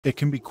It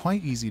can be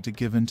quite easy to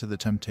give in to the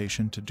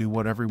temptation to do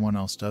what everyone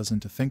else does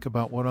and to think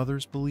about what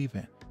others believe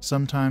in.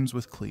 Sometimes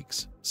with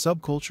cliques,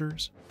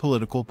 subcultures,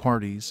 political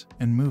parties,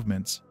 and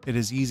movements, it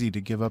is easy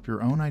to give up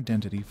your own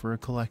identity for a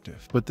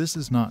collective. But this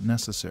is not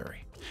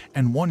necessary,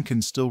 and one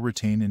can still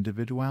retain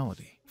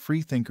individuality.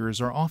 Freethinkers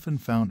are often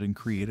found in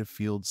creative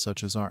fields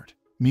such as art,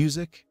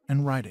 music,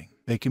 and writing.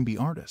 They can be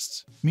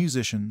artists,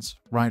 musicians,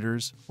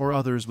 writers, or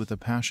others with a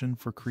passion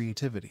for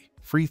creativity.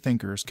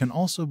 Freethinkers can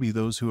also be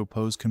those who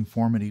oppose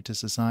conformity to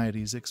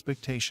society's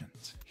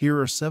expectations. Here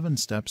are 7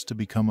 steps to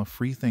become a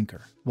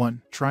freethinker.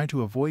 1. Try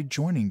to avoid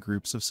joining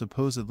groups of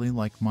supposedly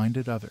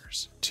like-minded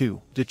others.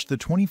 2. Ditch the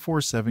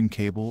 24/7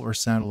 cable or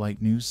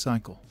satellite news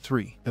cycle.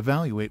 3.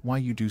 Evaluate why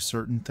you do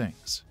certain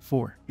things.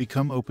 4.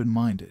 Become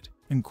open-minded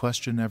and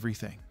question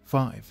everything.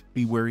 5.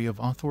 Be wary of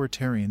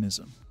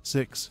authoritarianism.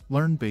 6.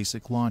 Learn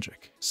basic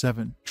logic.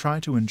 7.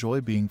 Try to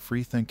enjoy being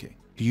free-thinking.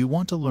 Do you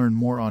want to learn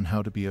more on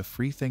how to be a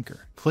free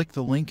thinker? Click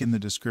the link in the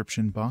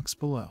description box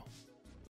below.